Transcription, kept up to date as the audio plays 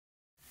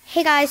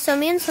Hey guys, so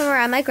me and Summer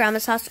are at my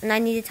grandma's house and I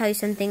need to tell you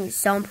something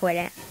so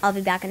important. I'll be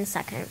back in a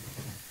second.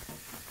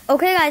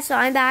 Okay guys, so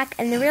I'm back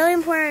and the really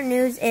important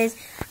news is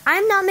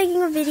I'm not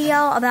making a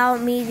video about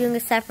me doing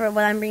a set for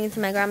what I'm bringing to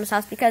my grandma's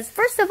house because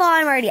first of all,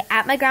 I'm already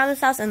at my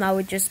grandma's house and that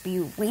would just be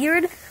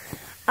weird.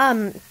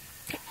 And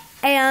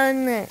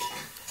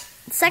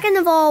second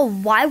of all,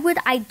 why would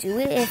I do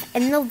it if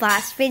in the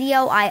last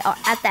video, at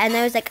the end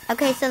I was like,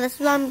 okay, so this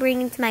is what I'm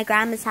bringing to my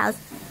grandma's house.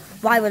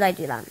 Why would I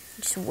do that?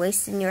 Just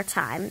wasting your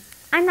time.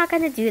 I'm not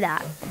going to do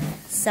that.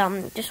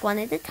 So, just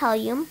wanted to tell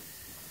you.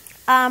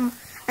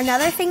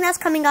 Another thing that's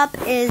coming up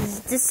is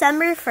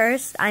December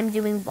 1st, I'm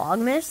doing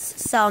Vlogmas.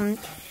 So,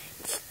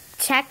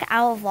 check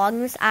out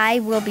Vlogmas.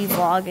 I will be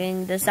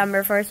vlogging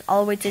December 1st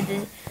all the way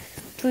to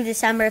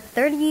December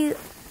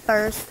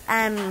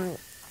 31st.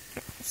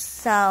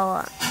 So,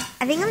 I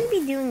think I'm going to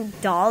be doing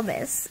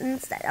Dollmas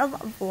instead of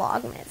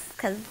Vlogmas.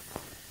 Because,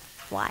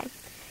 why?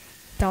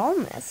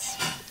 Dollmas.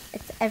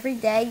 It's every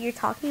day you're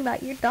talking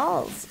about your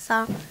dolls.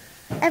 So,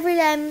 every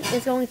day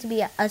is going to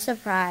be a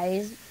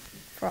surprise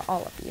for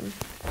all of you.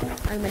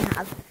 I'm going to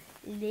have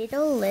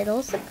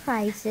little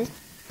surprises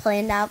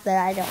planned out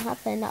that I don't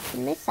have planned out for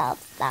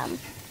myself. So,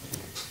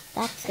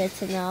 that's good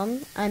to know.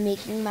 I'm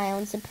making my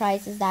own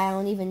surprises that I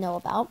don't even know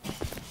about.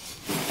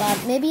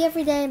 But maybe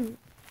every day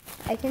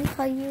I can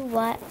tell you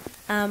what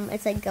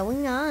it's like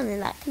going on,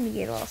 and that can be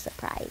your little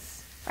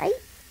surprise. Right?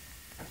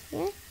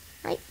 Yeah?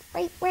 Right.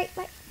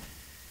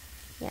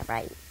 Yeah,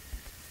 right.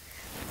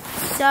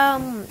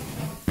 So,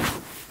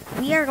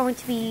 we are going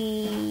to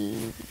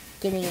be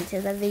getting into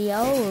the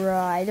video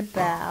right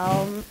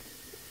about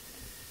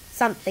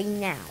something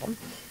now.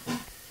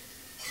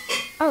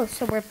 Oh,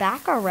 so we're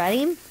back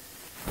already?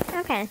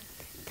 Okay.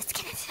 Let's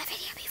get into the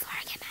video before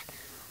I get mad.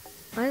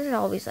 Why is it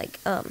always like,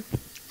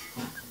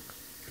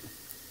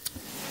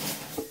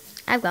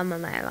 I've got my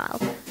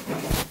mouth.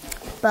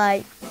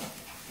 But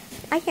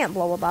I can't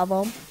blow a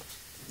bubble.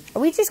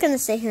 Are we just going to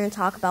sit here and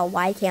talk about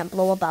why I can't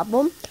blow a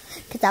bubble?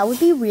 Because that would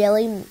be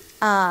really,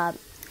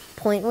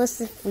 pointless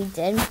if we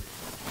did.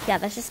 Yeah,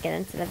 let's just get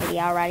into the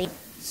video already.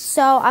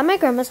 So, at my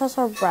grandma's house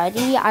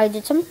already, I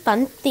did some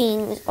fun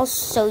things. I'll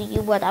show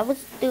you what I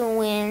was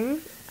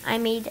doing. I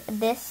made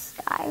this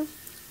guy.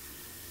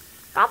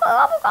 Gobble,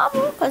 gobble,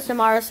 gobble. Because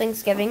tomorrow's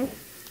Thanksgiving.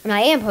 And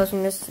I am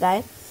posting this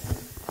today.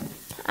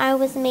 I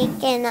was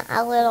making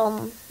a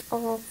little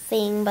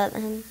thing, but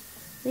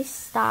we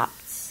stopped.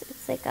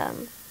 It's like, a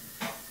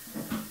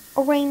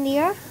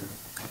reindeer.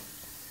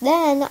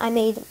 Then I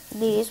made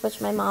these, which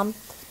my mom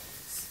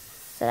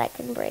said I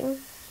can bring.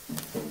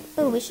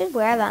 Oh, we should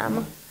wear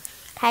them.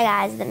 Okay,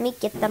 guys, let me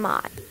get them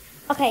on.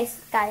 Okay,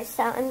 guys,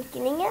 so I'm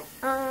getting it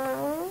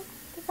on.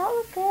 Does that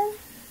look good?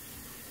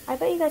 I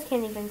bet you guys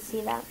can't even see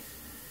that.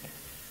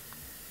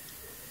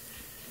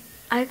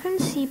 I can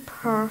see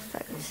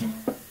perfect.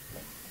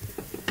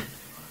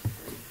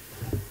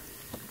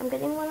 I'm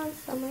getting one on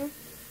Summer.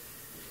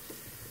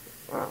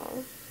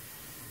 Oh.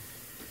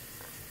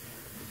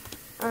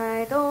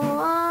 I don't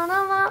want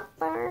a lot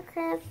for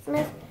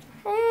Christmas.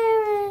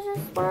 There is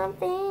just one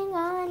thing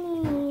I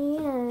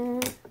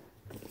need.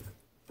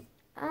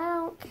 I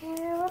don't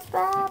care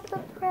about the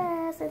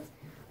presents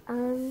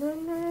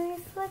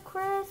underneath the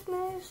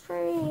Christmas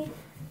tree.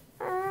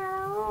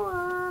 I don't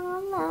want a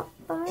lot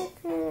for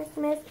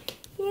Christmas.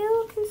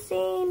 You can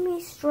see me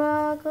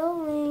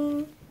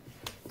struggling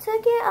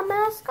to get a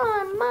mask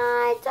on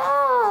my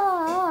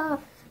door.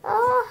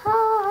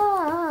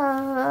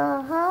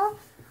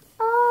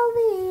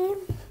 Ollie.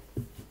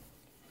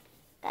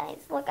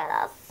 Guys, look at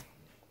us.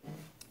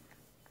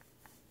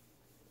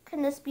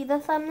 Can this be the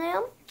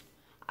thumbnail?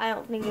 I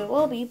don't think it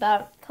will be,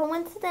 but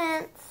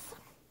coincidence.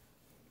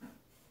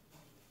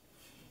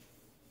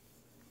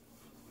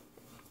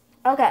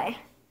 Okay.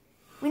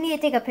 We need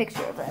to take a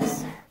picture of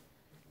this.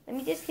 Let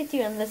me just get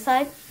you on this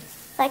side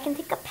so I can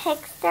take a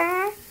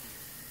picture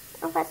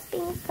of us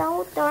being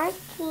so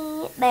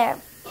dorky. There.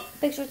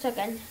 Picture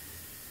taken.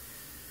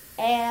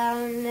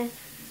 And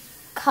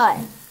cut.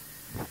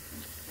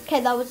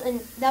 Okay, that was a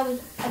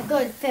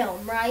good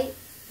film, right?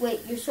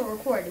 Wait, you're still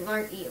recording,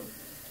 aren't you?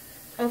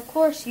 Of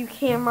course you,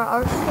 camera,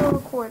 are still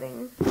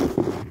recording.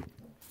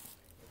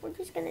 We're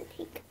just gonna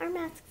take our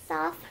masks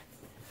off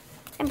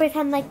and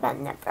pretend like that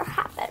never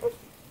happened.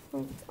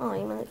 Oh,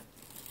 yeah.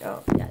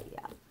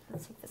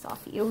 Let's take this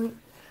off you.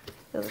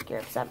 Feel like you're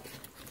upset.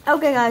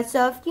 Okay, guys,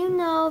 so if you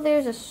know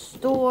there's a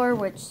store,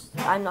 which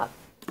I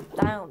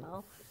don't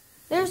know.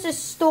 There's a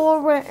store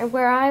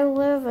where I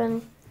live,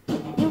 and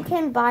you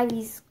can buy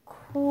these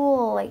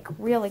cool, like,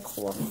 really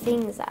cool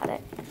things at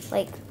it.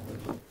 Like,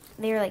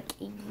 they're like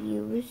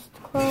used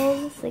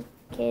clothes, like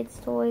kids'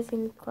 toys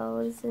and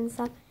clothes and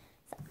stuff.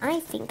 So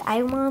I think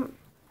I want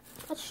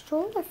a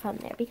stroller from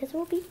there because it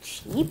will be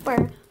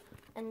cheaper.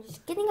 And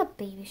just getting a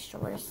baby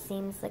stroller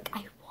seems like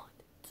I want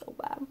it so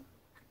bad.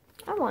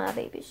 I want a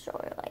baby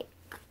stroller like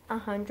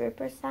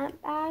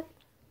 100% bad.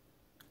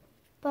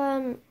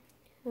 But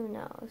who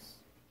knows?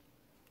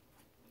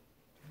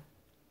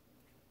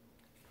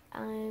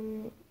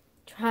 I'm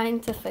trying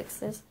to fix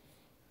this.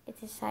 it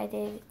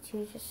decided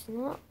to just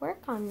not work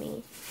on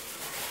me.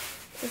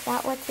 Is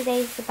that what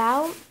today's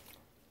about?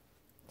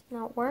 To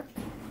not work?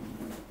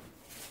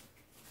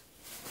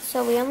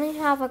 So we only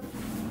have I'm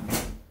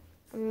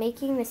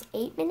making this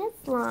 8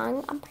 minutes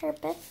long on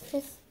purpose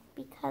just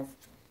because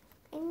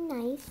I'm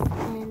nice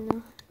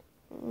and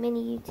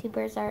many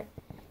YouTubers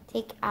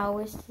take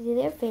hours to do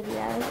their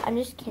videos. I'm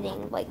just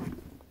kidding. Like,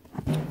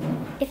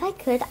 if I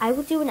could, I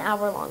would do an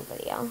hour-long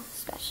video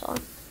special.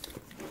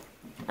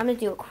 I'm going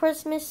to do a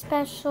Christmas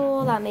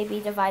special that may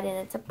be divided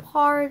into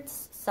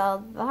parts,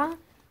 so that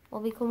will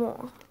be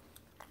cool.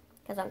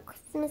 Because on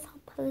Christmas,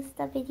 I'll post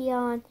a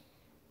video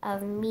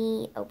of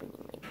me opening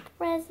my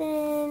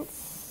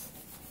presents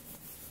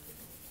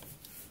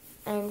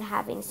and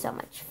having so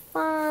much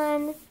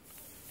fun.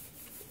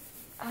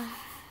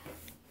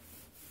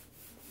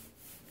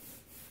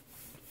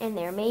 And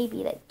there may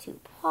be like 2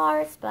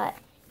 parts, but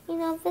you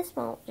know, this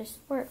won't just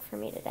work for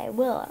me today,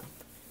 will it?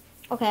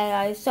 Okay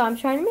guys, so I'm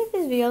trying to make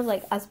these videos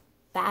like as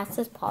fast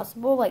as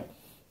possible. Like,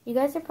 you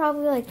guys are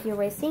probably like, you're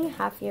wasting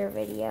half your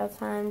video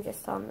time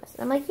just on this.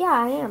 I'm like, yeah,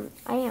 I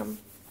am.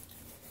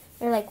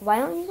 They're like, why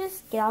don't you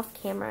just get off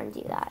camera and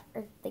do that?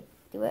 Or like,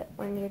 do it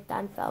when you're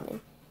done filming.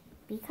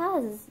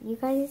 Because you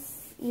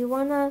guys, you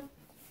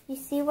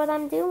see what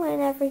I'm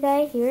doing every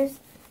day. Here's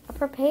a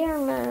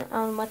preparation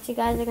on what you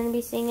guys are going to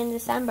be seeing in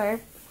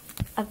December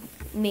of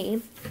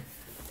me.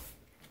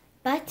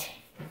 But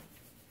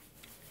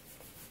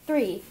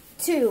 3,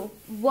 2,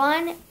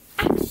 1,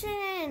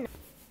 action!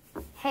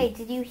 Hey,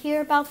 did you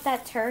hear about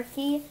that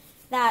turkey?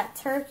 That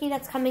turkey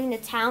that's coming to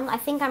town? I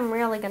think I'm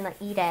really gonna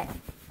eat it.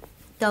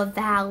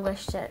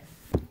 Delicious.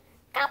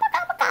 Gobble,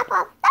 gobble,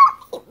 gobble.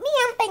 Don't eat me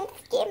on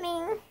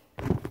Thanksgiving.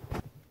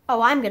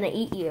 Oh, I'm gonna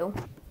eat you.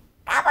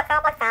 Gobble,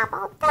 gobble,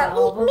 gobble. Don't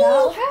eat me.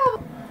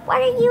 Gobble.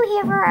 What are you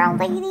here for, old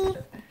lady?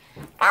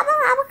 Gobble,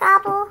 gobble,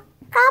 gobble.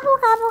 Gobble,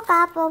 gobble,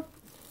 gobble.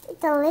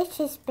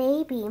 Delicious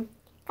baby.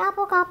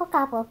 Gobble, gobble,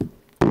 gobble.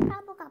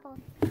 Gobble, gobble.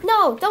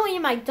 No, don't eat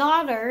my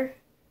daughter,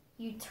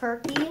 you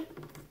turkey.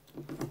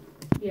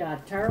 Yeah,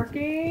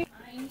 turkey.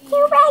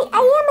 You're right,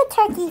 I am a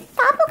turkey.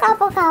 Gobble,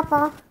 gobble,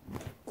 gobble.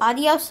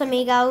 Adios,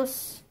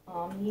 amigos.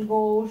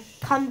 Amigos.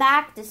 Come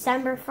back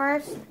December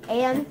 1st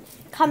and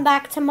come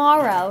back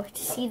tomorrow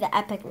to see the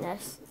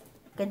epicness.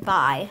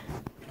 Goodbye.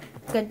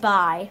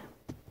 Goodbye.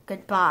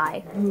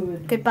 Goodbye.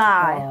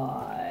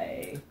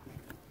 Goodbye.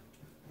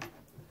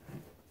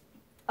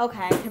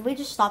 Okay, can we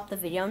just stop the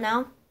video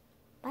now?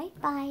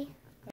 Bye-bye.